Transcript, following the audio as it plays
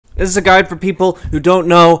This is a guide for people who don't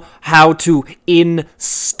know how to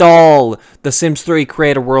install the Sims 3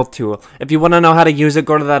 Create a World tool. If you want to know how to use it,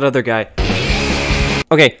 go to that other guy.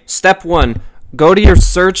 Okay, step 1. Go to your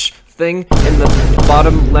search thing in the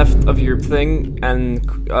bottom left of your thing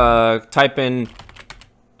and type in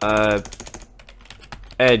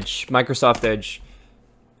Edge, Microsoft Edge.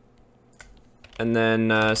 And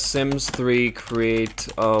then Sims 3 Create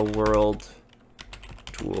a World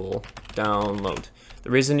tool. Download. The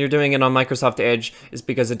reason you're doing it on Microsoft Edge is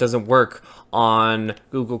because it doesn't work on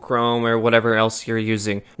Google Chrome or whatever else you're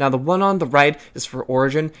using. Now, the one on the right is for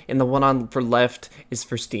Origin, and the one on the left is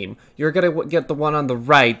for Steam. You're gonna get the one on the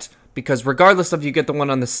right because regardless of you get the one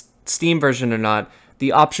on the Steam version or not,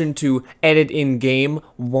 the option to edit in-game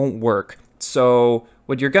won't work. So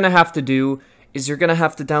what you're gonna have to do is you're gonna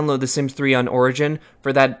have to download The Sims 3 on Origin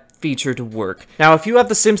for that feature to work. Now, if you have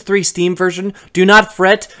the Sims 3 Steam version, do not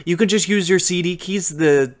fret. You can just use your CD keys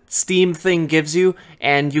the Steam thing gives you,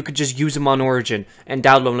 and you could just use them on Origin and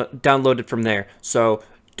download it from there. So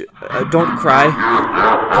don't cry,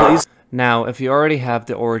 please. Now, if you already have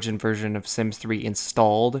the Origin version of Sims 3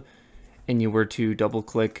 installed, and you were to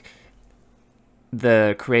double-click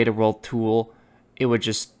the Create a World tool, it would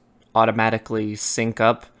just automatically sync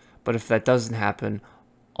up. But if that doesn't happen,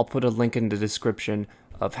 I'll put a link in the description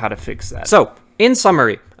of how to fix that. So, in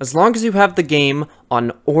summary, as long as you have the game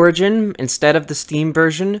on Origin instead of the Steam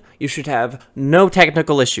version, you should have no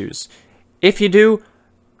technical issues. If you do,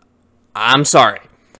 I'm sorry.